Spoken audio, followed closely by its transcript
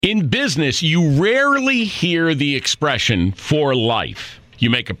In business, you rarely hear the expression for life.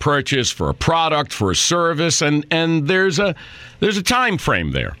 You make a purchase for a product, for a service, and there's a time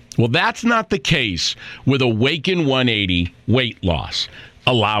frame there. Well, that's not the case with Awaken 180 weight loss.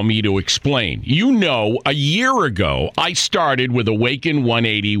 Allow me to explain. You know, a year ago, I started with Awaken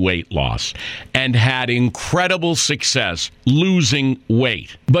 180 weight loss and had incredible success losing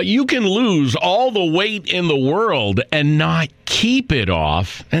weight. But you can lose all the weight in the world and not keep it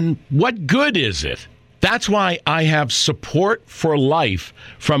off. And what good is it? That's why I have support for life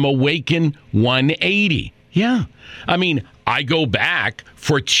from Awaken 180. Yeah. I mean, I go back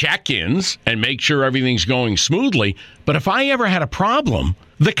for check-ins and make sure everything's going smoothly. But if I ever had a problem,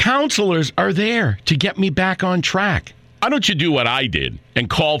 the counselors are there to get me back on track. Why don't you do what I did and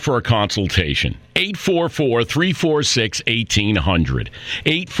call for a consultation? 844-346-1800.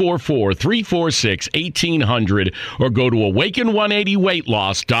 844-346-1800 or go to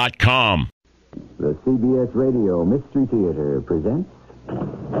awaken180weightloss.com. The CBS Radio Mystery Theater presents...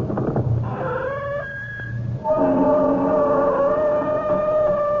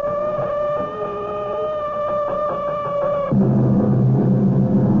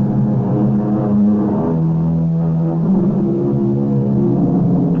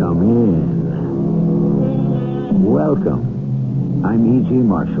 Come in. Welcome. I'm E.G.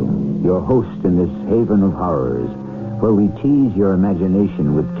 Marshall, your host in this haven of horrors, where we tease your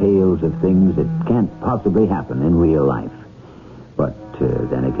imagination with tales of things that can't possibly happen in real life. But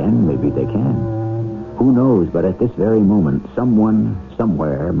then again, maybe they can. Who knows, but at this very moment, someone,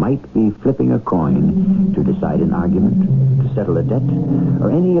 somewhere, might be flipping a coin to decide an argument, to settle a debt,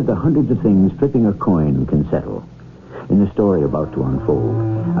 or any of the hundreds of things flipping a coin can settle. In the story about to unfold,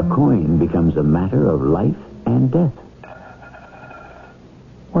 a coin becomes a matter of life and death.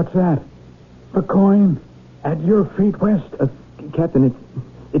 What's that? A coin? At your feet, West? Captain,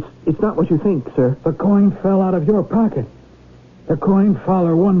 it's not what you think, sir. The coin fell out of your pocket. The coin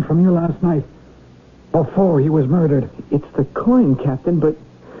Fowler won from you last night, before he was murdered. It's the coin, Captain, but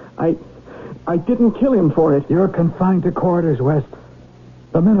I didn't kill him for it. You're confined to quarters, West.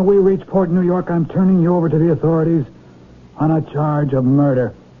 The minute we reach Port New York, I'm turning you over to the authorities on a charge of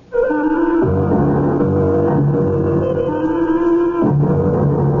murder.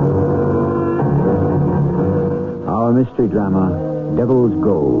 Our mystery drama, Devil's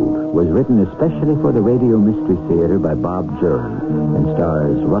Gold, was written especially for the Radio Mystery Theater by Bob Jurin and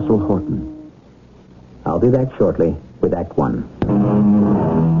stars Russell Horton. I'll be back shortly with Act One.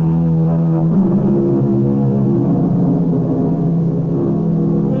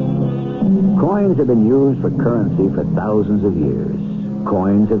 Coins have been used for currency for thousands of years.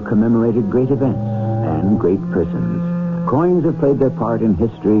 Coins have commemorated great events and great persons. Coins have played their part in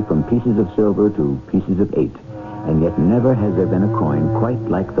history from pieces of silver to pieces of 8. And yet never has there been a coin quite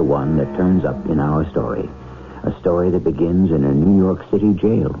like the one that turns up in our story. A story that begins in a New York City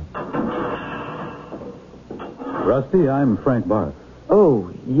jail. Rusty, I'm Frank Barth. Oh,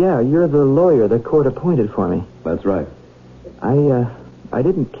 yeah, you're the lawyer the court appointed for me. That's right. I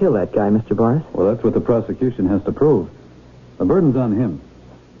didn't kill that guy, Mr. Barth. Well, that's what the prosecution has to prove. The burden's on him.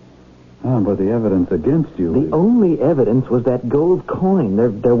 But the evidence against you... The only evidence was that gold coin.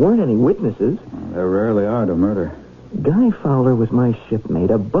 There weren't any witnesses. There rarely are to murder. Guy Fowler was my shipmate,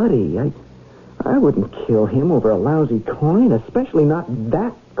 a buddy. I wouldn't kill him over a lousy coin, especially not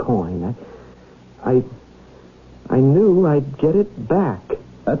that coin. I knew I'd get it back.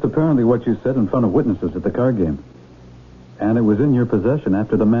 That's apparently what you said in front of witnesses at the card game. And it was in your possession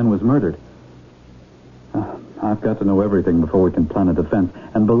after the man was murdered. I've got to know everything before we can plan a defense.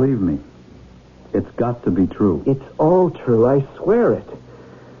 And believe me, it's got to be true. It's all true. I swear it.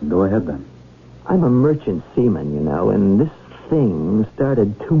 Go ahead, then. I'm a merchant seaman, you know, and this thing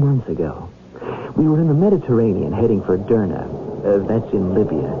started 2 months ago. We were in the Mediterranean heading for Derna. That's in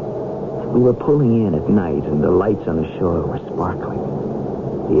Libya. We were pulling in at night, and the lights on the shore were sparkling.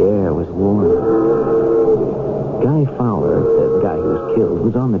 The air was warm. Guy Fowler, the guy who was killed,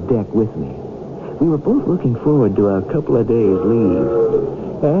 was on the deck with me. We were both looking forward to a couple of days' leave.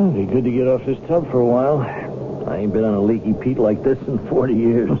 Well, it'd be good to get off this tub for a while. I ain't been on a leaky peat like this in 40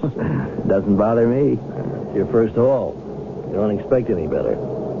 years. Doesn't bother me. It's your first haul. You don't expect any better.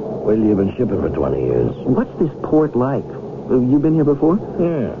 Wait till you've been shipping for 20 years. What's this port like? You been here before?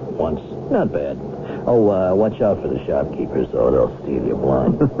 Yeah, once. Not bad. Oh, watch out for the shopkeepers, though. They'll steal your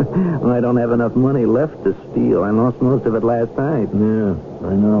blind. Well, I don't have enough money left to steal. I lost most of it last night. Yeah,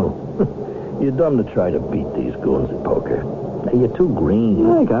 I know. You're dumb to try to beat these goons at poker. You're too green.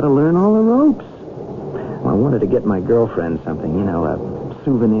 I gotta learn all the ropes. Well, I wanted to get my girlfriend something, you know, a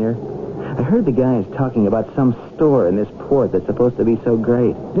souvenir. I heard the guys talking about some store in this port that's supposed to be so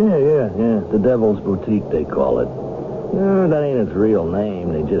great. Yeah. The Devil's Boutique, they call it. No, that ain't its real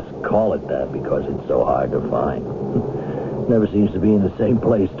name. They just call it that because it's so hard to find. Never seems to be in the same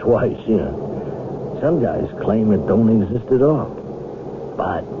place twice, you know. Some guys claim it don't exist at all.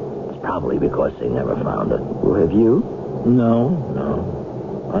 But it's probably because they never found it. Well, have you?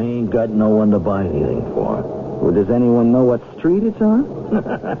 No. I ain't got no one to buy anything for. Well, does anyone know what street it's on?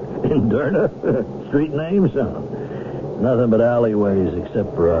 In Derna? Street names? Nothing but alleyways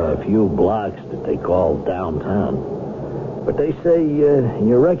except for a few blocks that they call downtown. But they say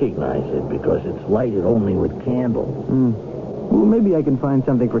you recognize it because it's lighted only with candles. Well, maybe I can find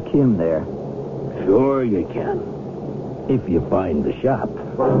something for Kim there. Sure you can. If you find the shop.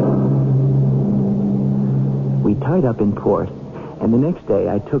 We tied up in port, and the next day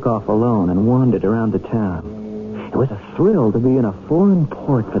I took off alone and wandered around the town. It was a thrill to be in a foreign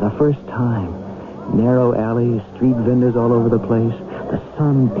port for the first time. Narrow alleys, street vendors all over the place, the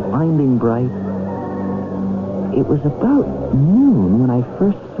sun blinding bright. It was about noon when I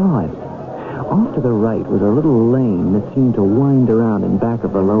first saw it. Off to the right was a little lane that seemed to wind around in back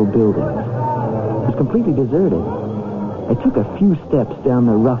of the low buildings. It was completely deserted. I took a few steps down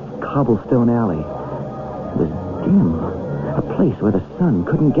the rough cobblestone alley. It was dim, a place where the sun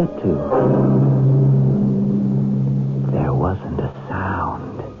couldn't get to. There wasn't a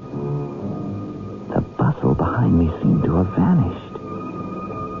sound. The bustle behind me seemed to have vanished.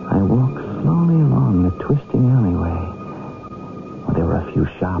 I walked slowly along the twisting alleyway. Well, there were a few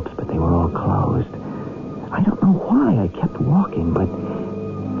shops, but they were all closed. I don't know why I kept walking, but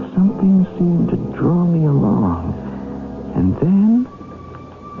something seemed to draw me along. And then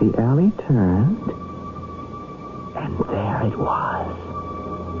the alley turned, and there it was.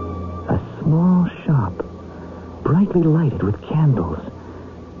 A small shop, brightly lighted with candles.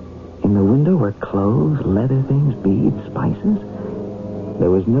 In the window were clothes, leather things, beads, spices. There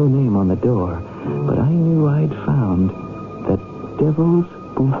was no name on the door, but I knew I'd found the Devil's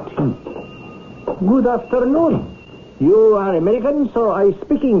Boutique. Good afternoon. You are American, so I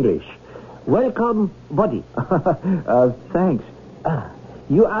speak English. Welcome, buddy. Thanks.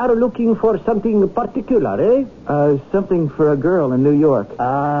 You are looking for something particular, eh? Something for a girl in New York.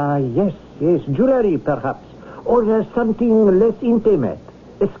 Yes. Jewelry, perhaps. Or something less intimate.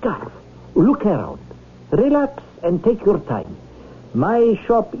 A scarf. Look around. Relax and take your time. My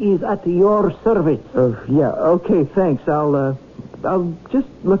shop is at your service. Yeah, okay, thanks. I'll just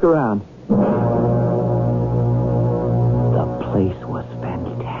look around. The place was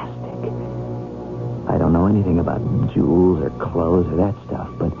fantastic. I don't know anything about jewels or clothes or that stuff,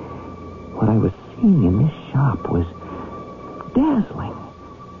 but what I was seeing in this shop was dazzling.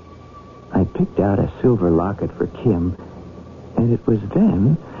 I picked out a silver locket for Kim, and it was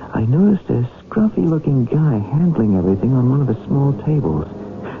then I noticed a scruffy-looking guy handling everything on one of the small tables.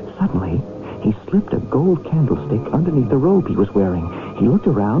 Suddenly, he slipped a gold candlestick underneath the robe he was wearing. He looked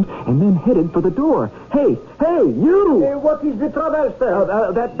around and then headed for the door. Hey, you! What is the trouble, sir?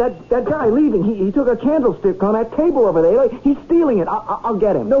 That guy leaving, he took a candlestick on that table over there. He's stealing it. I'll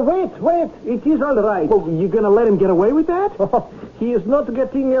get him. No, wait. It is all right. Well, you going to let him get away with that? He is not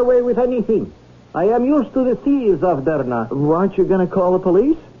getting away with anything. I am used to the thieves of Derna. Aren't you going to call the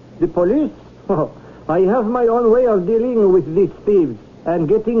police? The police? I have my own way of dealing with these thieves and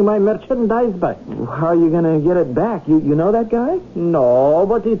getting my merchandise back. How are you going to get it back? You know that guy? No,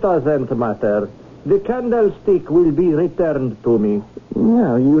 but it doesn't matter. The candlestick will be returned to me.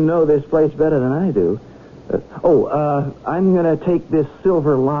 Well, you know this place better than I do. I'm going to take this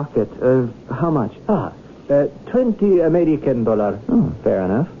silver locket. How much? $20 American. Oh, fair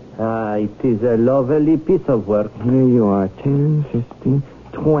enough. It is a lovely piece of work. Here you are, 10, 15,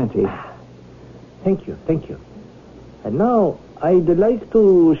 20. Thank you. And now, I'd like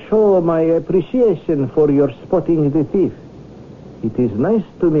to show my appreciation for your spotting the thief. It is nice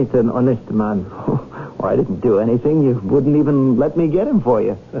to meet an honest man. Well, I didn't do anything. You wouldn't even let me get him for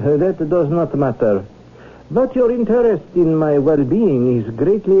you. That does not matter. But your interest in my well-being is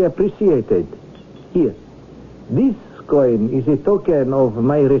greatly appreciated. Here, this coin is a token of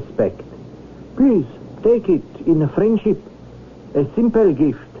my respect. Please, take it in friendship. A simple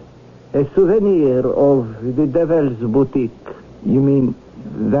gift. A souvenir of the Devil's Boutique. You mean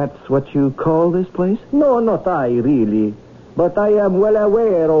that's what you call this place? No, not I, really. But I am well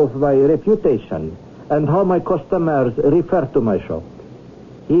aware of my reputation and how my customers refer to my shop.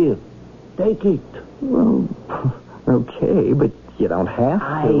 Here, take it. Well, okay, but you don't have to.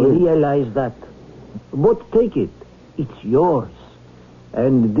 I realize that. But take it. It's yours.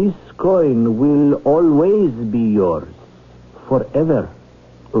 And this coin will always be yours. Forever.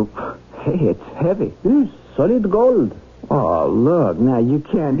 Hey, it's heavy. It's solid gold. Oh, look, now you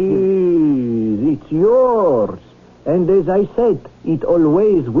can't... It's yours. And as I said, it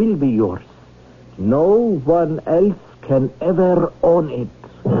always will be yours. No one else can ever own it.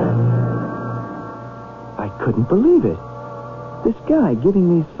 I couldn't believe it. This guy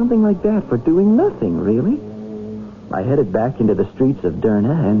giving me something like that for doing nothing, really. I headed back into the streets of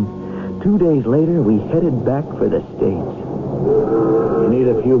Derna, and 2 days later, we headed back for the States. You need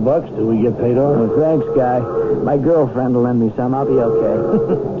a few bucks till we get paid off? Oh, thanks, guy. My girlfriend will lend me some. I'll be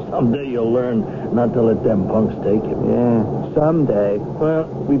okay. Someday you'll learn not to let them punks take you. Yeah, someday. Well,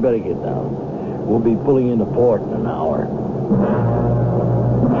 we better get down. We'll be pulling into port in an hour.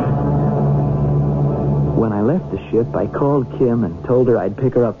 When I left the ship, I called Kim and told her I'd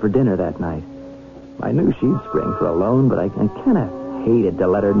pick her up for dinner that night. I knew she'd spring for a loan, but I kind of hated to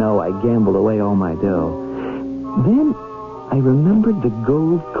let her know I gambled away all my dough. Then I remembered the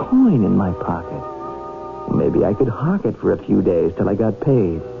gold coin in my pocket. Maybe I could hawk it for a few days till I got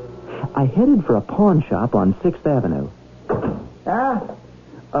paid. I headed for a pawn shop on 6th Avenue.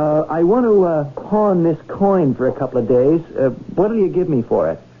 I want to pawn this coin for a couple of days. What'll you give me for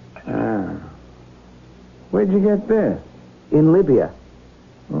it? Where'd you get this? In Libya.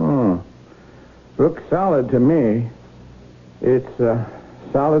 Oh, looks solid to me. It's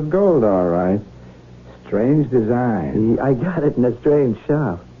solid gold, all right. Strange design. I got it in a strange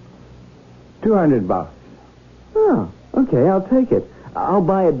shop. $200. Oh, okay, I'll take it. I'll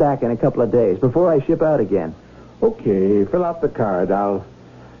buy it back in a couple of days before I ship out again. Okay, fill out the card. I'll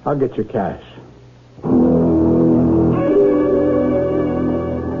get your cash.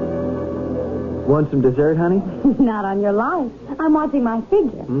 Want some dessert, honey? Not on your life. I'm watching my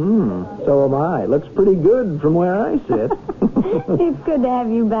figure. So am I. Looks pretty good from where I sit. It's good to have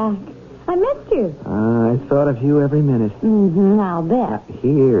you back. I missed you. I thought of you every minute. I'll bet.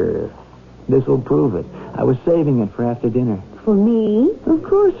 Here. This'll prove it. I was saving it for after dinner. For me? Of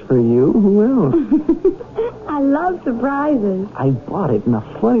course, for you. Who else? I love surprises. I bought it in a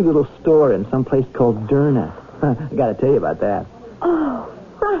funny little store in some place called Derna. I gotta tell you about that. Oh,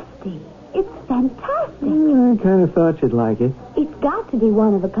 Rusty. It's fantastic. I kind of thought you'd like it. It's got to be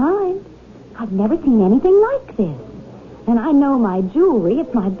one of a kind. I've never seen anything like this. And I know my jewelry.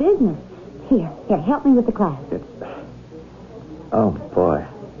 It's my business. Here, help me with the clasp. Oh, boy.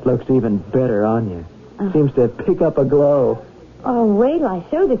 Looks even better on you. Seems to pick up a glow. Oh, wait till I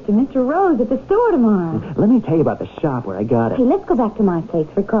show this to Mr. Rose at the store tomorrow. Let me tell you about the shop where I got it. Hey, let's go back to my place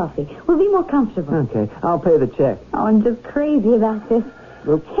for coffee. We'll be more comfortable. Okay, I'll pay the check. Oh, I'm just crazy about this.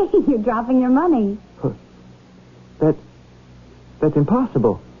 Oops. Hey, you're dropping your money. That's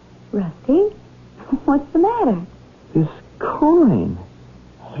impossible. Rusty, what's the matter? This coin.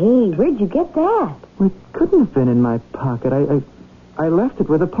 Hey, where'd you get that? It couldn't have been in my pocket. I left it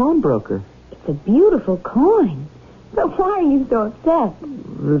with a pawnbroker. It's a beautiful coin. But why are you so upset?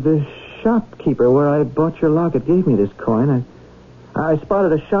 The shopkeeper where I bought your locket gave me this coin. I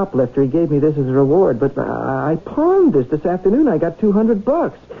spotted a shoplifter. He gave me this as a reward, but I pawned this afternoon. I got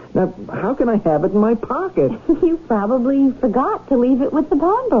 $200. Now, how can I have it in my pocket? You probably forgot to leave it with the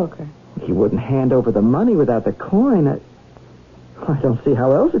pawnbroker. He wouldn't hand over the money without the coin. I don't see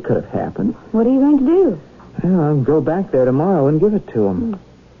how else it could have happened. What are you going to do? Well, I'll go back there tomorrow and give it to him.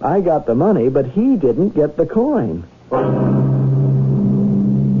 I got the money, but he didn't get the coin.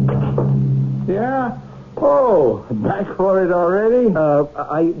 Yeah? Oh, back for it already?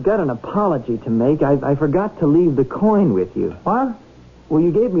 I got an apology to make. I forgot to leave the coin with you. What? Well,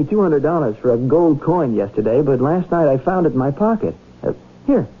 you gave me $200 for a gold coin yesterday, but last night I found it in my pocket.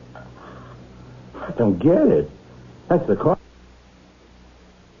 Here. I don't get it. That's the coin.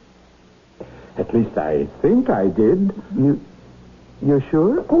 At least I think I did. You're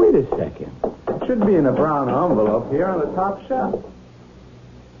sure? Wait a second. It should be in a brown envelope here on the top shelf.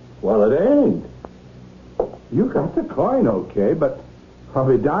 Well, it ain't. You got the coin okay, but I'll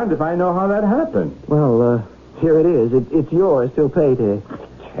be darned if I know how that happened. Well, here it is. It's yours till payday. I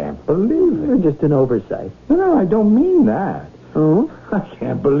can't believe it. Just an oversight. No, I don't mean that. Oh? I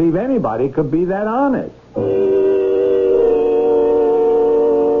can't believe anybody could be that honest.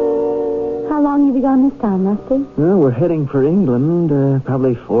 How long have you gone this time, Rusty? Well, we're heading for England,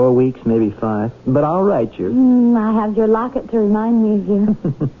 probably 4 weeks, maybe 5. But I'll write you. I have your locket to remind me of you.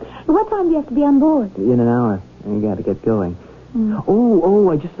 What time do you have to be on board? In an hour. You got to get going. Oh,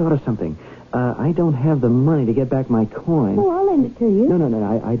 I just thought of something. I don't have the money to get back my coin. Oh, I'll lend it to you.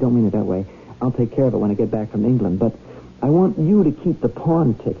 No, I don't mean it that way. I'll take care of it when I get back from England, but I want you to keep the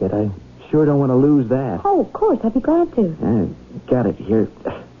pawn ticket. I sure don't want to lose that. Oh, of course. I'd be glad to. I got it here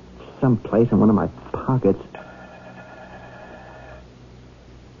someplace in one of my pockets.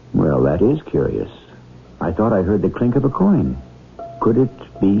 Well, that That is curious. I thought I heard the clink of a coin. Could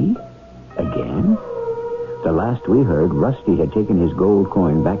it be again? The last we heard, Rusty had taken his gold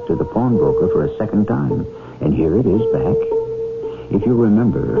coin back to the pawnbroker for a second time. And here it is back. If you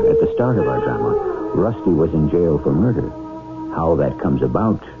remember, at the start of our drama, Rusty was in jail for murder. How that comes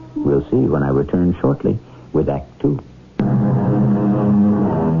about, we'll see when I return shortly with Act 2.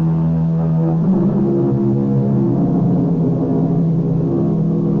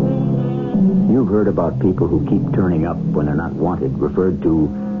 You've heard about people who keep turning up when they're not wanted, referred to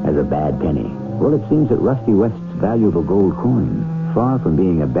as a bad penny. Well, it seems that Rusty West's valuable gold coin, far from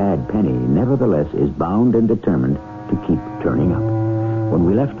being a bad penny, nevertheless is bound and determined to keep turning up. When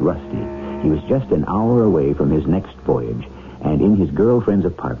we left Rusty, he was just an hour away from his next voyage, and in his girlfriend's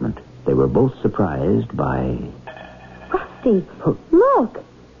apartment, they were both surprised by... Rusty, look.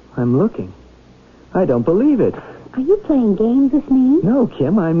 I'm looking. I don't believe it. Are you playing games with me? No,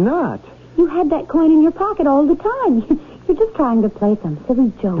 Kim, I'm not. You had that coin in your pocket all the time. You're just trying to play some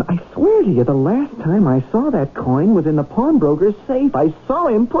silly joke. I swear to you, the last time I saw that coin was in the pawnbroker's safe. I saw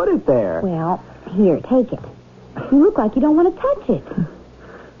him put it there. Well, here, take it. You look like you don't want to touch it.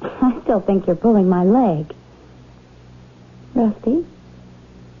 I still think you're pulling my leg. Rusty?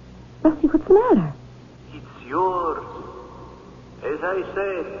 Rusty, what's the matter? It's yours. As I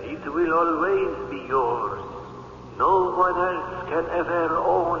said, it will always be yours. No one else can ever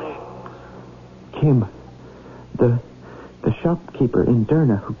own it. Kim, the shopkeeper in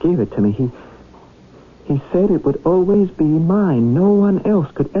Derna who gave it to me, he said it would always be mine. No one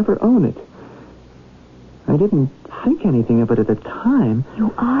else could ever own it. I didn't think anything of it at the time.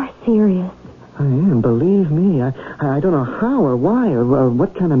 You are serious. I am, believe me. I don't know how or why or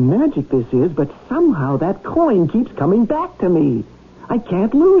what kind of magic this is, but somehow that coin keeps coming back to me. I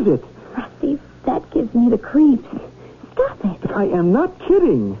can't lose it. Rusty, that gives me the creeps. Stop it. I am not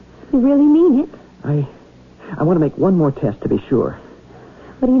kidding. You really mean it? I want to make one more test to be sure.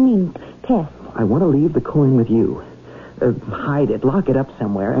 What do you mean, test? I want to leave the coin with you. Hide it, lock it up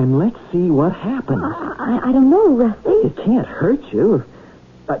somewhere, and let's see what happens. I don't know, Rusty. It can't hurt you.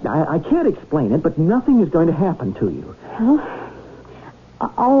 I can't explain it, but nothing is going to happen to you. Well,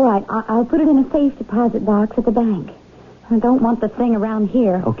 all right. I'll put it in a safe deposit box at the bank. I don't want the thing around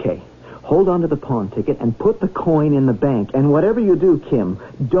here. Okay. Hold on to the pawn ticket and put the coin in the bank. And whatever you do, Kim,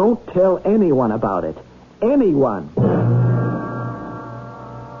 don't tell anyone about it. Anyone.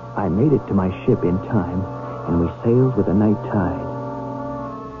 I made it to my ship in time, and we sailed with the night tide.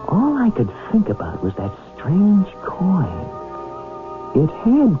 All I could think about was that strange coin. It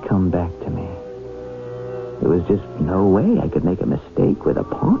had come back to me. There was just no way I could make a mistake with a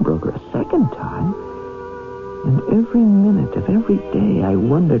pawnbroker a second time. And every minute of every day, I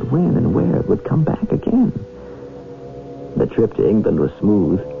wondered when and where it would come back again. The trip to England was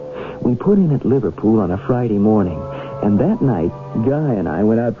smooth. We put in at Liverpool on a Friday morning, and that night, Guy and I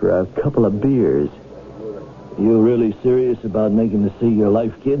went out for a couple of beers. You really serious about making this see your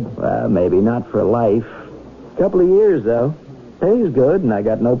life, kid? Well, maybe not for life. A couple of years, though. Pay's good, and I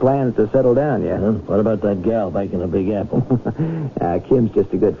got no plans to settle down yet. What about that gal back in the Big Apple? Kim's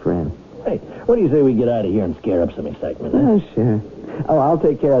just a good friend. Hey, what do you say we get out of here and scare up some excitement? Oh, sure. Oh, I'll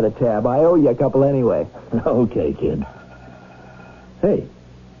take care of the tab. I owe you a couple anyway. Okay, kid. Hey,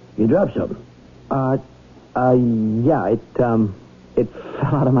 you dropped something. Yeah, it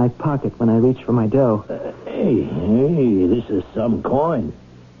fell out of my pocket when I reached for my dough. Hey, this is some coin.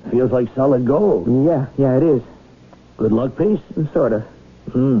 Feels like solid gold. Yeah, it is. Good luck piece? Sort of.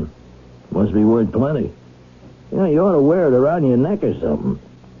 Must be worth plenty. You know, you ought to wear it around your neck or something.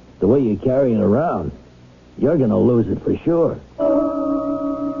 The way you carry it around, you're going to lose it for sure.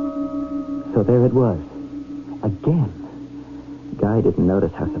 So there it was. Again. Guy didn't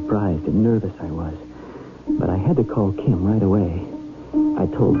notice how surprised and nervous I was. But I had to call Kim right away. I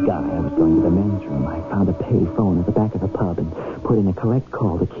told Guy I was going to the men's room. I found a pay phone at the back of the pub and put in a collect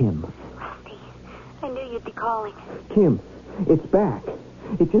call to Kim. Rusty, I knew you'd be calling. Kim, it's back.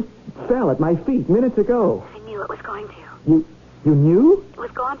 It just fell at my feet minutes ago. I knew it was going to. You knew? It was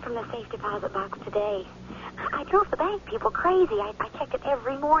gone from the safe deposit box today. I drove the bank people crazy. I checked it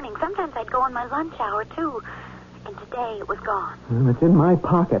every morning. Sometimes I'd go on my lunch hour, too. And today it was gone. Well, it's in my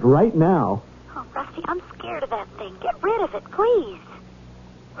pocket right now. Oh, Rusty, I'm scared of that thing. Get rid of it, please.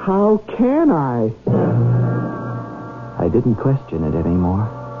 How can I? I didn't question it anymore.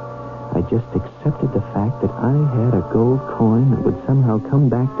 I just accepted the fact that I had a gold coin that would somehow come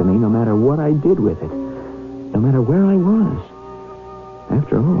back to me no matter what I did with it, no matter where I was.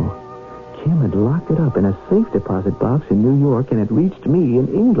 After all, Kim had locked it up in a safe deposit box in New York and it reached me in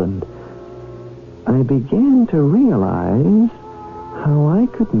England. I began to realize how I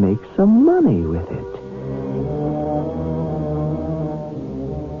could make some money with it.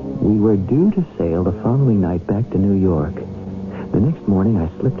 We were due to sail the following night back to New York. The next morning, I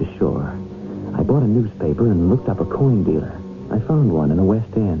slipped ashore. I bought a newspaper and looked up a coin dealer. I found one in the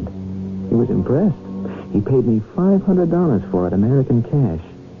West End. He was impressed. He paid me $500 for it, American cash.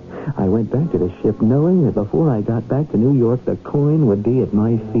 I went back to the ship knowing that before I got back to New York, the coin would be at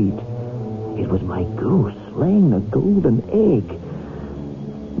my feet. It was my goose laying the golden egg.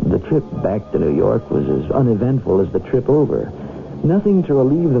 The trip back to New York was as uneventful as the trip over. Nothing to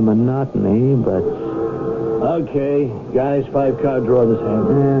relieve the monotony, but... Okay, guys, 5-card draw this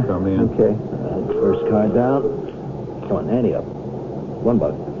hand. Come in. Okay. First card down. Come on, ante up.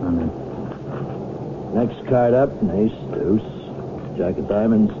 $1. I'm in. Next card up, an ace, deuce, jack of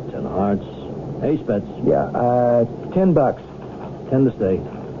diamonds, 10 hearts, ace bets. Yeah, $10. 10 to stay.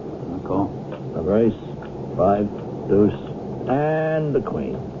 I'll call. Another ace, 5, deuce, and the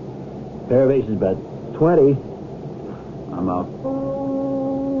queen. Pair of aces bet. 20. I'm out.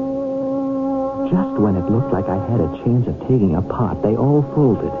 Just when it looked like I had a chance of taking a pot, they all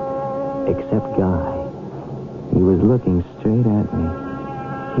folded. Except Guy. He was looking straight at me.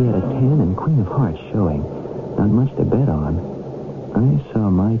 He had a 10 and queen of hearts showing. Not much to bet on. I saw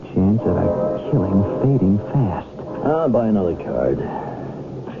my chance at a killing fading fast. I'll buy another card.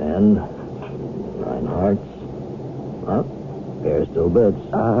 10, 9 hearts. Huh? Pair still bets.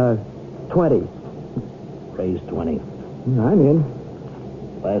 20. Raise 20. I'm in.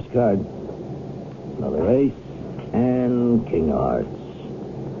 Last card. Another ace and king of hearts.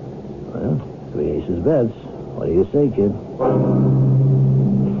 Well, 3 aces bets. What do you say, kid?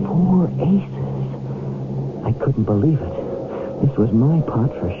 4 aces. I couldn't believe it. This was my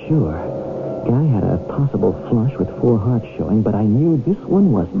pot for sure. Guy had a possible flush with 4 hearts showing, but I knew this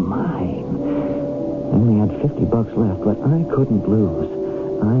one was mine. I only had $50 left, but I couldn't lose.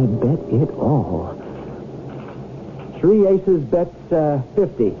 I bet it all. 3 aces bets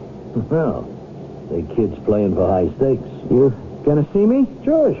 50. Well, the kid's playing for high stakes. You gonna see me?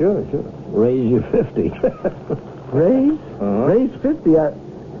 Sure. Raise your 50. Raise? Raise 50?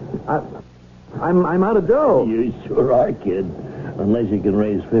 I'm out of dough. You sure are, kid. Unless you can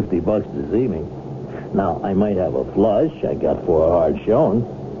raise $50 to see me. Now, I might have a flush. I got 4 hearts shown.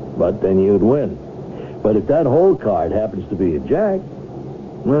 But then you'd win. But if that whole card happens to be a jack,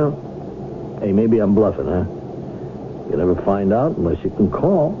 well, hey, maybe I'm bluffing, huh? You'll never find out unless you can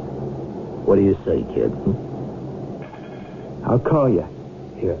call. What do you say, kid? I'll call you.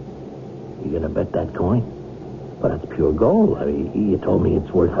 Here. You gonna bet that coin? But that's pure gold. I mean, you told me it's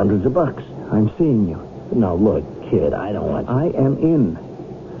worth hundreds of bucks. I'm seeing you. Now, look, kid, I don't want you... I am in.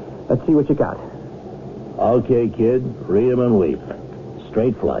 Let's see what you got. Okay, kid. Read 'em and weep.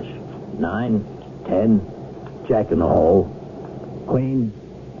 Straight flush. 9, 10, jack in the hole, queen,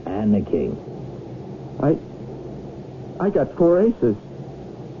 and the king. I got 4 aces.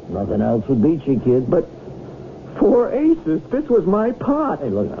 Nothing else would beat you, kid. But 4 aces? This was my pot. Hey,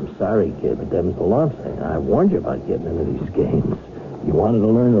 look, I'm sorry, kid, but them's the lumps. I warned you about getting into these games. You wanted to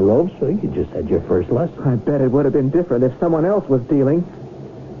learn the ropes, so you just had your first lesson. I bet it would have been different if someone else was dealing.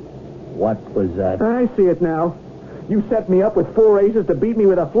 What was that? I see it now. You set me up with 4 aces to beat me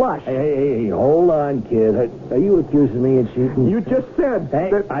with a flush. Hey, hold on, kid. Are you accusing me of cheating? You just said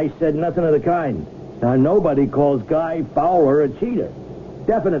that... I said nothing of the kind. Now, nobody calls Guy Fowler a cheater.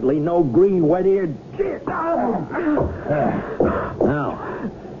 Definitely no green, wet-eared... Now,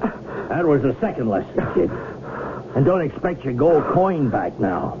 that was the second lesson, kid. And don't expect your gold coin back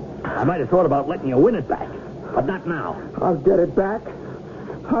now. I might have thought about letting you win it back, but not now. I'll get it back.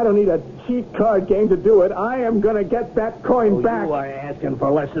 I don't need a cheat card game to do it. I am going to get that coin back. You are asking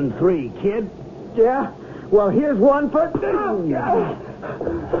for lesson 3, kid. Yeah? Well, here's one for...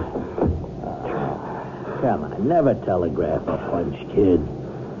 Come on, never telegraph a punch, kid.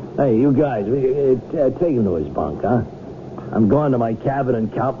 Hey, you guys, take him to his bunk, huh? I'm going to my cabin and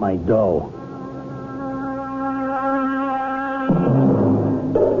count my dough.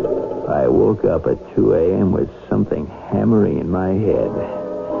 I woke up at 2 a.m. with something hammering in my head.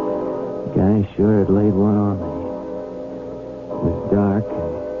 Guy sure had laid one on me. It was dark,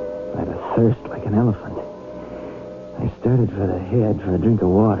 and I had a thirst like an elephant. I started for the head for a drink of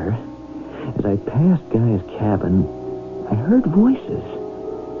water. As I passed Guy's cabin, I heard voices.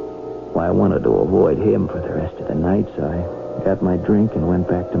 Well, I wanted to avoid him for the rest of the night, so I got my drink and went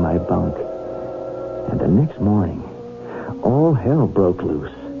back to my bunk. And the next morning, all hell broke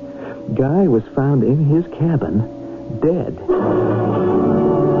loose. Guy was found in his cabin, dead.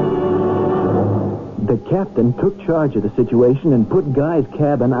 The captain took charge of the situation and put Guy's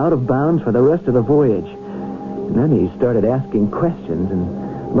cabin out of bounds for the rest of the voyage. And then he started asking questions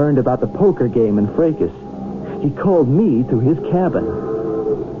and learned about the poker game in Fracas. He called me to his cabin.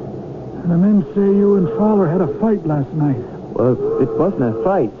 The men say you and Fowler had a fight last night. Well, it wasn't a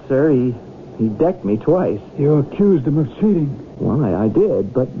fight, sir. He decked me twice. You accused him of cheating. Well, I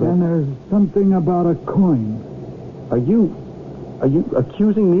did, but... And there's something about a coin. Are you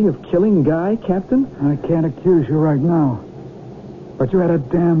accusing me of killing Guy, Captain? I can't accuse you right now. But you had a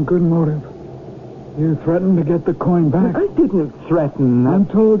damn good motive. You threatened to get the coin back. I didn't threaten. I'm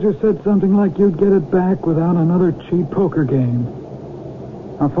told you said something like you'd get it back without another cheap poker game.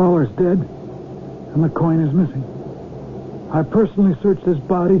 Now, Fowler's dead, and the coin is missing. I personally searched his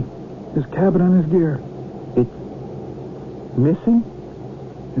body, his cabin, and his gear. It's missing?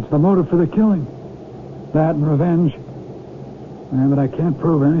 It's the motive for the killing. That and revenge. But I can't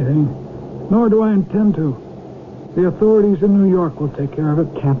prove anything. Nor do I intend to. The authorities in New York will take care of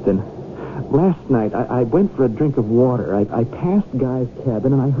it. Captain, last night I went for a drink of water. I passed Guy's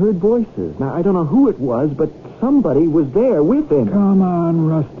cabin and I heard voices. Now, I don't know who it was, but somebody was there with him. Come on,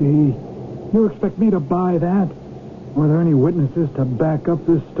 Rusty. You expect me to buy that? Were there any witnesses to back up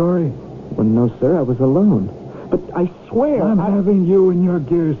this story? Well, no, sir. I was alone. But I swear... I'm having you and your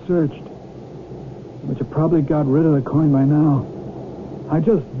gear searched. But you probably got rid of the coin by now. I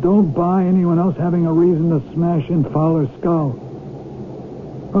just don't buy anyone else having a reason to smash in Fowler's skull.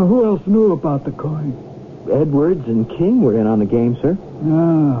 Well, who else knew about the coin? Edwards and King were in on the game, sir.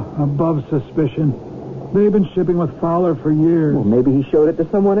 Above suspicion. They've been shipping with Fowler for years. Well, maybe he showed it to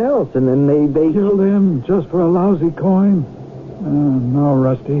someone else, and then they killed him just for a lousy coin? No,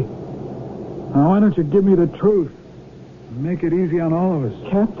 Rusty. Now, why don't you give me the truth? Make it easy on all of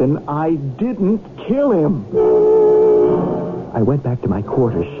us. Captain, I didn't kill him. I went back to my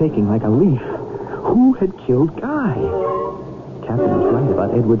quarters, shaking like a leaf. Who had killed Guy? Captain was right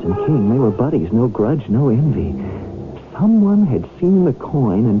about Edwards and King. They were buddies, no grudge, no envy. Someone had seen the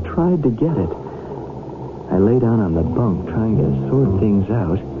coin and tried to get it. I lay down on the bunk trying to sort things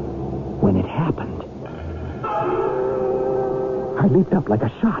out when it happened. I leaped up like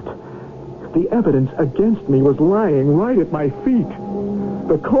a shot. The evidence against me was lying right at my feet.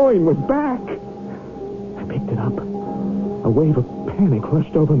 The coin was back. I picked it up. A wave of panic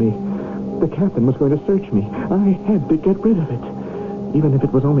rushed over me. The captain was going to search me. I had to get rid of it. Even if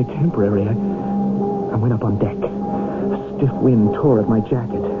it was only temporary, I went up on deck. A stiff wind tore at my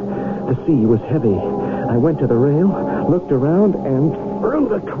jacket. The sea was heavy. I went to the rail, looked around, and threw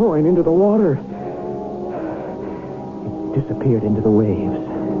the coin into the water. It disappeared into the waves.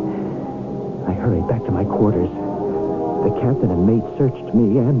 I hurried back to my quarters. The captain and mate searched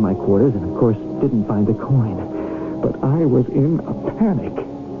me and my quarters and, of course, didn't find the coin. But I was in a panic.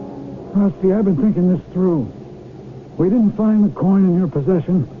 Rusty, I've been thinking this through. We didn't find the coin in your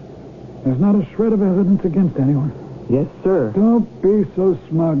possession. There's not a shred of evidence against anyone. Yes, sir. Don't be so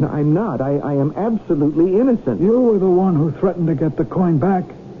smug. No, I'm not. I am absolutely innocent. You were the one who threatened to get the coin back.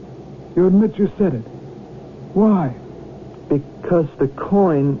 You admit you said it. Why? Because the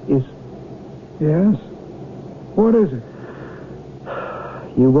coin is... Yes? What is it?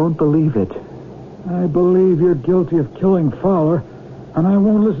 You won't believe it. I believe you're guilty of killing Fowler, and I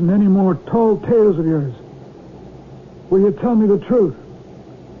won't listen to any more tall tales of yours. Will you tell me the truth?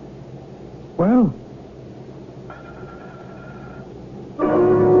 Well?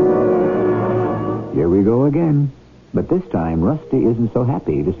 Here we go again. But this time, Rusty isn't so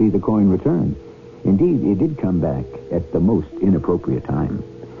happy to see the coin return. Indeed, it did come back at the most inappropriate time.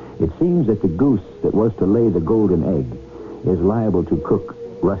 It seems that the goose that was to lay the golden egg is liable to cook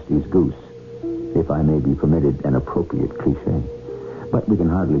Rusty's goose, if I may be permitted an appropriate cliche. But we can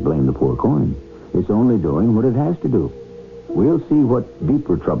hardly blame the poor coin. It's only doing what it has to do. We'll see what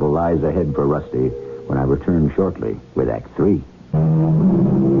deeper trouble lies ahead for Rusty when I return shortly with Act 3.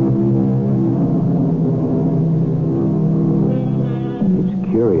 It's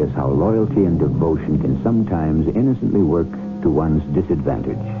curious how loyalty and devotion can sometimes innocently work to one's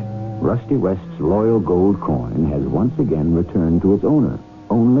disadvantage. Rusty West's loyal gold coin has once again returned to its owner,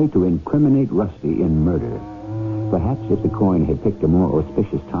 only to incriminate Rusty in murder. Perhaps if the coin had picked a more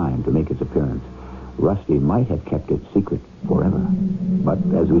auspicious time to make its appearance, Rusty might have kept it secret forever. But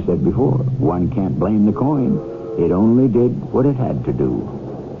as we said before, one can't blame the coin. It only did what it had to do.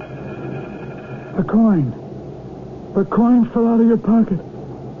 The coin. The coin fell out of your pocket.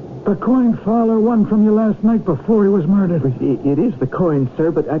 The coin Fowler won from you last night before he was murdered. It is the coin, sir,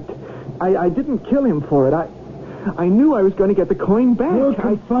 but I didn't kill him for it. I knew I was going to get the coin back. You're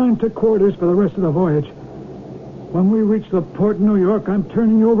confined to quarters for the rest of the voyage. When we reach the port in New York, I'm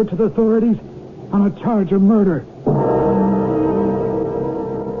turning you over to the authorities on a charge of murder.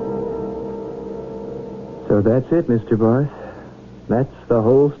 So that's it, Mr. Barth. That's the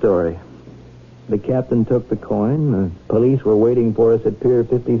whole story. The captain took the coin, the police were waiting for us at Pier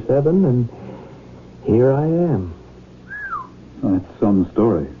 57, and here I am. That's some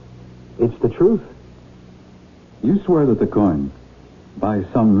story. It's the truth. You swear that the coin, by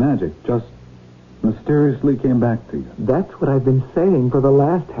some magic, just mysteriously came back to you. That's what I've been saying for the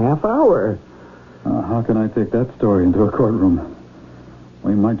last half hour. How can I take that story into a courtroom?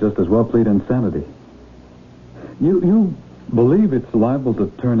 We might just as well plead insanity. You believe it's liable to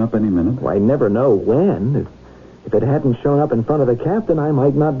turn up any minute? Well, I never know when. If it hadn't shown up in front of the captain, I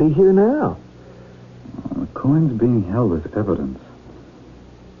might not be here now. The coin's being held as evidence.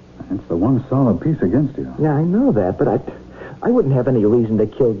 It's the one solid piece against you. Yeah, I know that, but I wouldn't have any reason to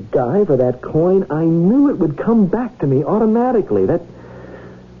kill Guy for that coin. I knew it would come back to me automatically. That's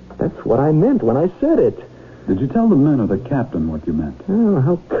what I meant when I said it. Did you tell the men or the captain what you meant? Oh,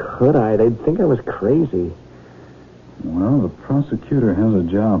 how could I? They'd think I was crazy. Well, the prosecutor has a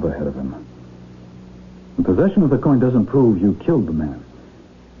job ahead of him. The possession of the coin doesn't prove you killed the man.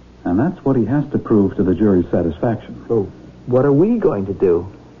 And that's what he has to prove to the jury's satisfaction. So, what are we going to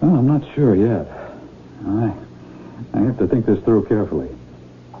do? Well, I'm not sure yet. I have to think this through carefully.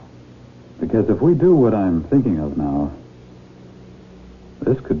 Because if we do what I'm thinking of now,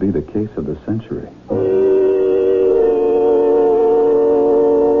 this could be the case of the century.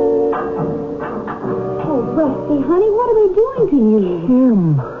 Oh, Rusty, honey, what are they doing to you?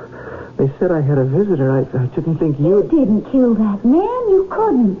 Kim, they said I had a visitor. I didn't think You didn't kill that man. You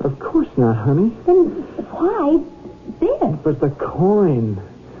couldn't. Of course not, honey. Then why this? It was the coin.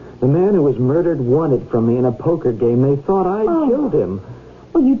 The man who was murdered won it from me in a poker game. They thought I'd killed him.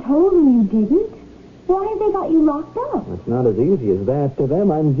 Well, you told them you didn't. Why have they got you locked up? It's not as easy as that. To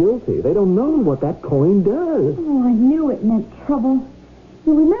them, I'm guilty. They don't know what that coin does. Oh, I knew it meant trouble.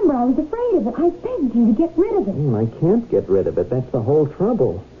 You remember, I was afraid of it. I begged you to get rid of it. I can't get rid of it. That's the whole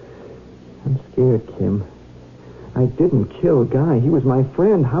trouble. I'm scared, Kim. I didn't kill Guy. He was my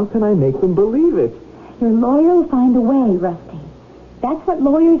friend. How can I make them believe it? Your lawyer will find a way, Rusty. That's what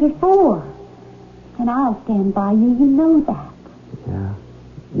lawyers are for. And I'll stand by you. You know that.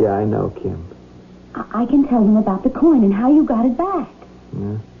 Yeah, I know, Kim. I can tell them about the coin and how you got it back.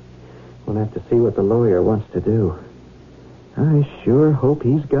 Yeah. We'll have to see what the lawyer wants to do. I sure hope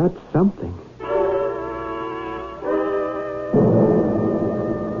he's got something.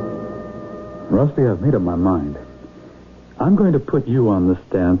 Rusty, I've made up my mind. I'm going to put you on the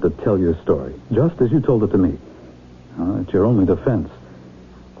stand to tell your story, just as you told it to me. It's your only defense.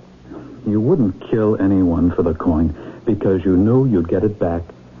 You wouldn't kill anyone for the coin because you knew you'd get it back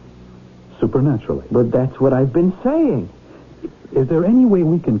supernaturally. But that's what I've been saying. Is there any way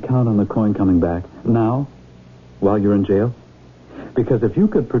we can count on the coin coming back now, while you're in jail? Because if you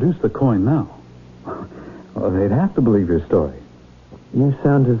could produce the coin now, well, they'd have to believe your story. You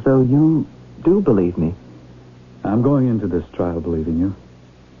sound as though you do believe me. I'm going into this trial believing you.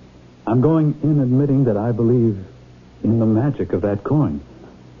 I'm going in admitting that I believe in the magic of that coin.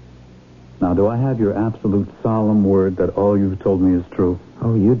 Now, do I have your absolute solemn word that all you've told me is true?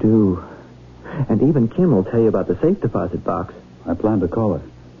 Oh, you do. And even Kim will tell you about the safe deposit box. I plan to call her.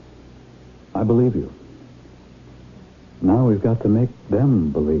 I believe you. Now we've got to make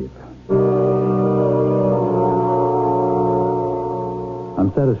them believe.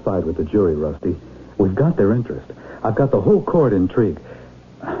 I'm satisfied with the jury, Rusty. We've got their interest. I've got the whole court intrigued.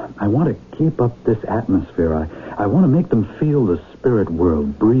 I want to keep up this atmosphere. I want to make them feel the spirit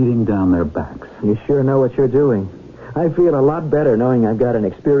world breathing down their backs. You sure know what you're doing. I feel a lot better knowing I've got an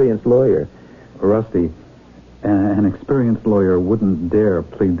experienced lawyer. Rusty, an experienced lawyer wouldn't dare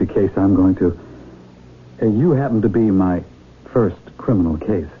plead the case I'm going to. You happen to be my first criminal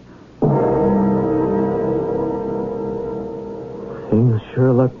case. Things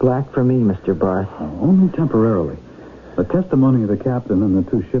sure look black for me, Mr. Barth. Only temporarily. The testimony of the captain and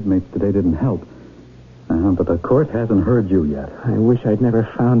the two shipmates today didn't help. But the court hasn't heard you yet. I wish I'd never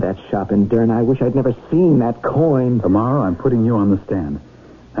found that shop in Dern. I wish I'd never seen that coin. Tomorrow I'm putting you on the stand.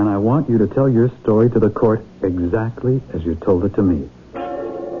 And I want you to tell your story to the court exactly as you told it to me.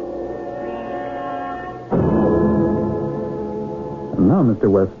 Now, Mr.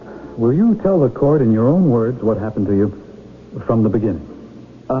 West, will you tell the court in your own words what happened to you from the beginning?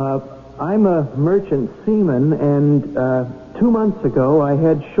 I'm a merchant seaman, and 2 months ago I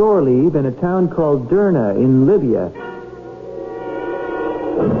had shore leave in a town called Derna in Libya.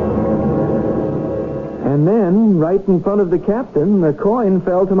 And then, right in front of the captain, the coin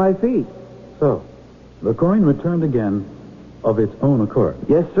fell to my feet. So, the coin returned again of its own accord.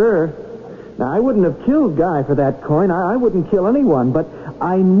 Yes, sir. Now, I wouldn't have killed Guy for that coin. I wouldn't kill anyone, but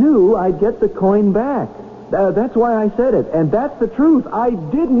I knew I'd get the coin back. That's why I said it. And that's the truth. I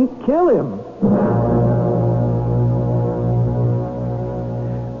didn't kill him.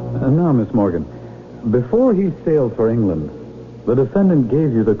 Now, Miss Morgan, before he sailed for England, the defendant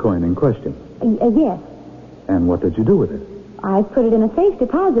gave you the coin in question. Yes. And what did you do with it? I put it in a safe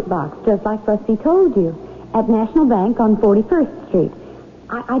deposit box, just like Rusty told you, at National Bank on 41st Street.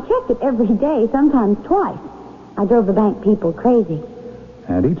 I checked it every day, sometimes twice. I drove the bank people crazy.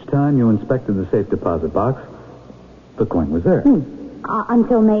 And each time you inspected the safe deposit box, the coin was there.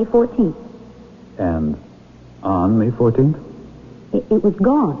 Until May 14th. And on May 14th? It was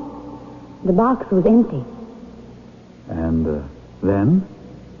gone. The box was empty. And then?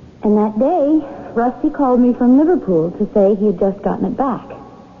 And that day, Rusty called me from Liverpool to say he had just gotten it back.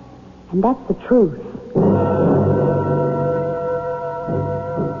 And that's the truth.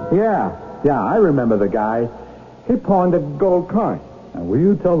 Yeah, I remember the guy. He pawned a gold coin. Now, will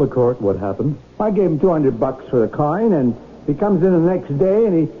you tell the court what happened? I gave him $200 for the coin, and he comes in the next day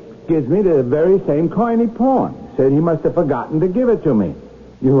and he gives me the very same coin he pawned. Said he must have forgotten to give it to me.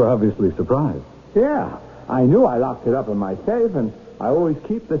 You were obviously surprised. Yeah, I knew I locked it up in my safe, and I always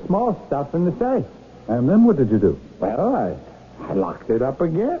keep the small stuff in the safe. And then what did you do? Well, I locked it up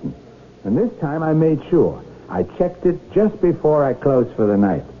again. And this time I made sure. I checked it just before I closed for the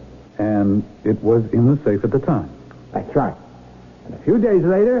night. And it was in the safe at the time? That's right. And a few days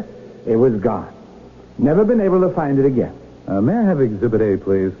later, it was gone. Never been able to find it again. May I have Exhibit A,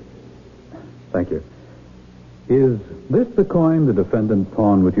 please? Thank you. Is this the coin the defendant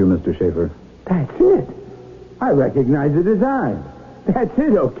pawned with you, Mr. Schaefer? That's it. I recognize the design. That's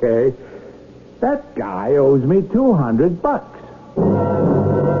it, okay. That guy owes me $200.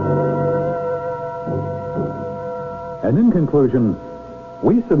 And in conclusion,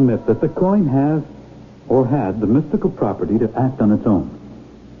 we submit that the coin has or had the mystical property to act on its own.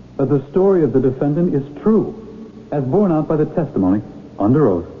 That the story of the defendant is true, as borne out by the testimony, under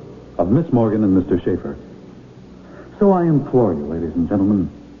oath, of Miss Morgan and Mr. Schaefer. So I implore you, ladies and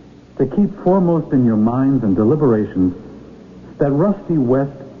gentlemen, to keep foremost in your minds and deliberations that Rusty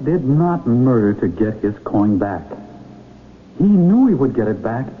West did not murder to get his coin back. He knew he would get it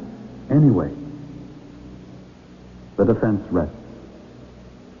back anyway. The defense rests.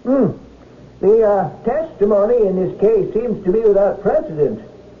 The testimony in this case seems to be without precedent.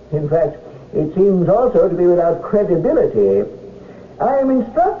 In fact, it seems also to be without credibility. I am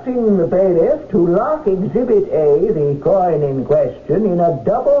instructing the bailiff to lock Exhibit A, the coin in question, in a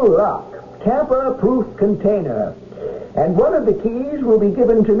double-lock, tamper-proof container. And one of the keys will be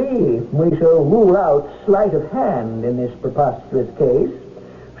given to me. We shall rule out sleight of hand in this preposterous case.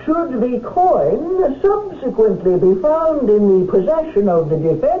 Should the coin subsequently be found in the possession of the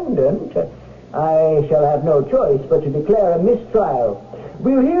defendant, I shall have no choice but to declare a mistrial.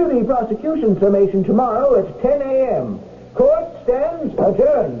 We'll hear the prosecution summation tomorrow at 10 a.m. Court stands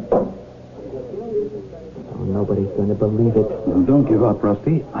adjourned. Oh, nobody's going to believe it. Well, don't give up,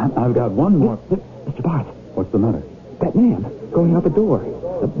 Rusty. I've got one more. Mr. Barth, What's the matter? that man going out the door.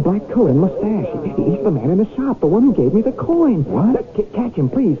 The black coat and mustache. He's the man in the shop, the one who gave me the coin. What? Catch him,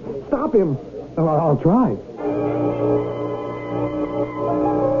 please. Stop him. Oh, I'll try.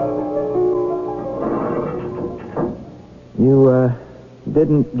 You,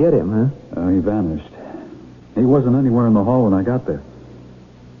 didn't get him, huh? He vanished. He wasn't anywhere in the hall when I got there.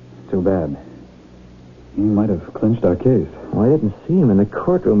 Too bad. He might have clinched our case. Well, I didn't see him in the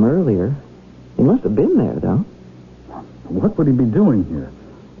courtroom earlier. He must have been there, though. What would he be doing here?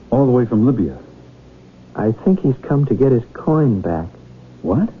 All the way from Libya. I think he's come to get his coin back.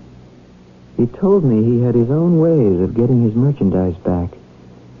 What? He told me he had his own ways of getting his merchandise back.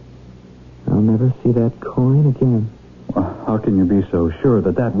 I'll never see that coin again. How can you be so sure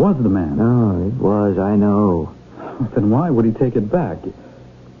that that was the man? No, it was, I know. Then why would he take it back?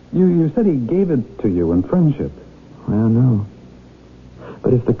 You said he gave it to you in friendship. Well, no.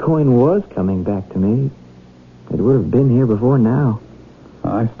 But if the coin was coming back to me, it would have been here before now.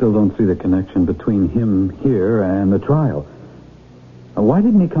 I still don't see the connection between him here and the trial. Why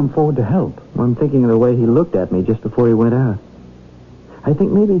didn't he come forward to help? Well, I'm thinking of the way he looked at me just before he went out. I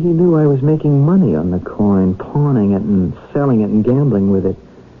think maybe he knew I was making money on the coin, pawning it and selling it and gambling with it.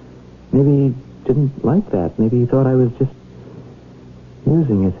 Maybe he didn't like that. Maybe he thought I was just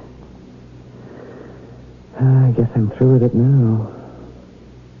using it. I guess I'm through with it now.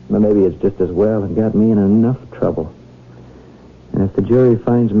 But maybe it's just as well and got me in enough trouble. And if the jury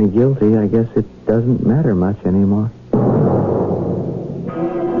finds me guilty, I guess it doesn't matter much anymore.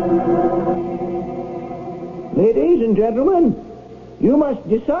 Ladies and gentlemen, You must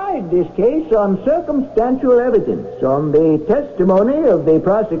decide this case on circumstantial evidence, on the testimony of the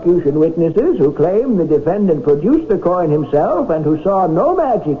prosecution witnesses who claim the defendant produced the coin himself and who saw no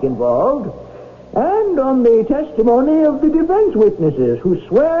magic involved, and on the testimony of the defense witnesses who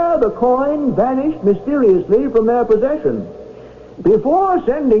swear the coin vanished mysteriously from their possession. Before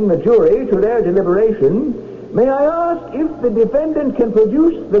sending the jury to their deliberation, may I ask if the defendant can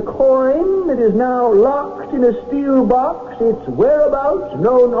produce the coin that is now locked in a steel box, its whereabouts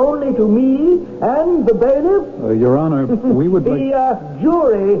known only to me and the bailiff? Your Honor, we would The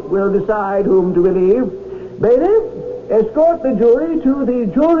jury will decide whom to believe. Bailiff, escort the jury to the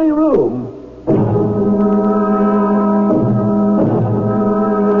jury room.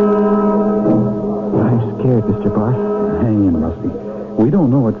 I'm scared, Mr. Barth. Hang in, Rusty. We don't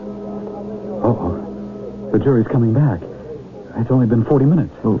know what... Uh-oh. The jury's coming back. It's only been 40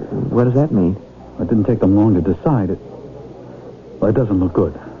 minutes. Well, what does that mean? It didn't take them long to decide. It doesn't look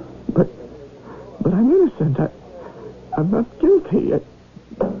good. But I'm innocent. I'm not guilty.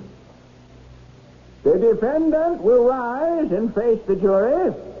 The defendant will rise and face the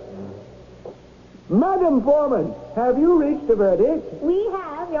jury. Madam Foreman, have you reached a verdict? We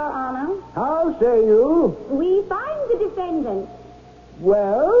have, Your Honor. How say you? We find the defendant.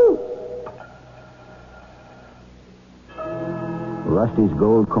 Well? Rusty's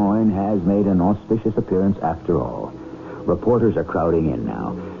gold coin has made an auspicious appearance after all. Reporters are crowding in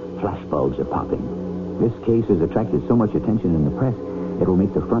now. Flashbulbs are popping. This case has attracted so much attention in the press, it will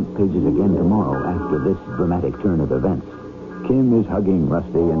make the front pages again tomorrow after this dramatic turn of events. Kim is hugging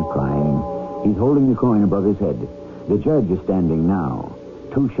Rusty and crying. He's holding the coin above his head. The judge is standing now,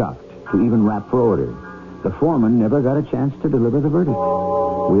 too shocked to even rap for order. The foreman never got a chance to deliver the verdict.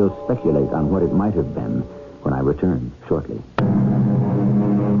 We'll speculate on what it might have been when I return shortly.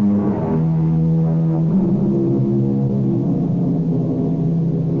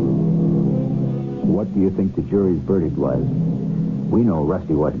 What do you think the jury's verdict was? We know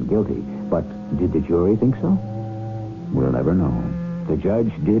Rusty wasn't guilty, but did the jury think so? We'll never know. The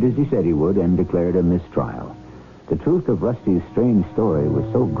judge did as he said he would and declared a mistrial. The truth of Rusty's strange story was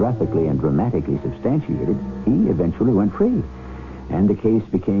so graphically and dramatically substantiated, he eventually went free. And the case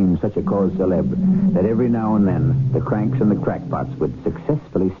became such a cause célèbre that every now and then the cranks and the crackpots would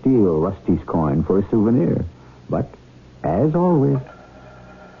successfully steal Rusty's coin for a souvenir. But, as always...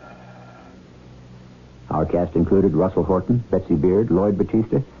 Our cast included Russell Horton, Betsy Beard, Lloyd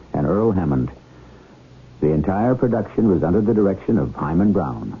Batista, and Earl Hammond. The entire production was under the direction of Hyman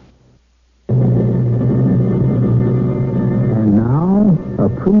Brown. And now, a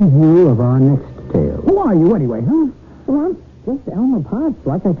preview of our next tale. Who are you, anyway, huh? Well, I'm just Elmer Potts,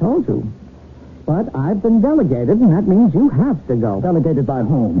 like I told you. But I've been delegated, and that means you have to go. Delegated by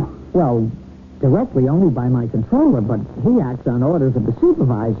whom? Well, directly only by my controller, but he acts on orders of the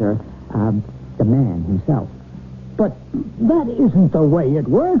supervisor, the man himself. But that isn't the way it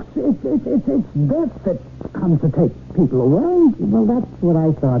works. It's death that comes to take people away. Well, that's what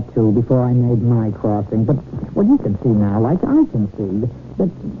I thought, too, before I made my crossing. But, well, you can see now, like I can see,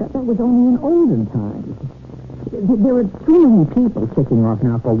 that was only in olden times. There are too many people kicking off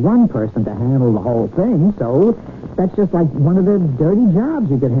now for one person to handle the whole thing, so that's just like one of the dirty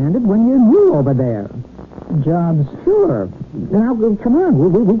jobs you get handed when you're new over there. Jobs? Sure. Now, come on,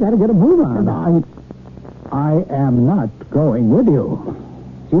 we got to get a move on. I am not going with you.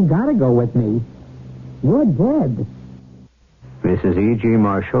 You got to go with me. You're dead. This is E.G.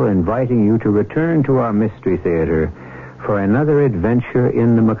 Marshall inviting you to return to our Mystery Theater for another adventure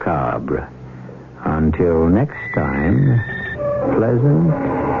in the macabre. Until next time, pleasant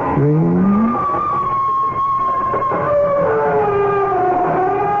dreams.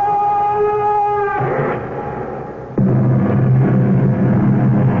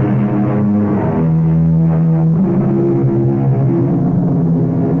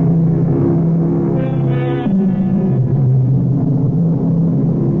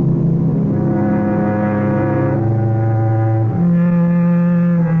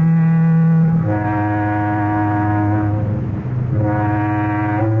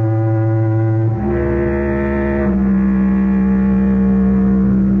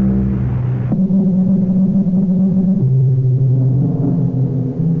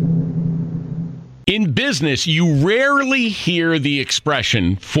 In business, you rarely hear the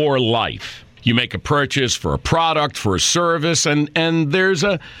expression "for life." You make a purchase for a product, for a service, and there's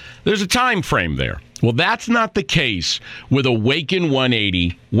a time frame there. Well, that's not the case with Awaken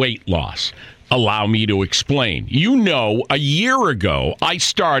 180 weight loss. Allow me to explain. You know, a year ago, I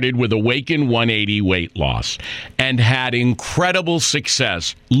started with Awaken 180 weight loss and had incredible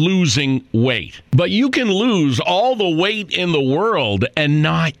success losing weight. But you can lose all the weight in the world and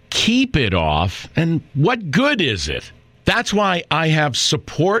not keep it off. And what good is it? That's why I have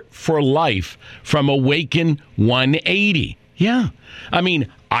support for life from Awaken 180. Yeah. I mean,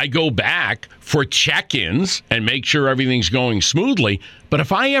 I go back for check-ins and make sure everything's going smoothly. But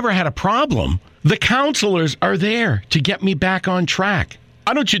if I ever had a problem, the counselors are there to get me back on track.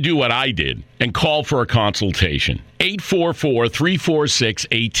 Why don't you do what I did and call for a consultation?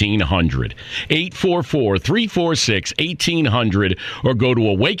 844-346-1800. 844-346-1800 or go to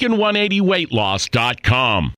awaken180weightloss.com.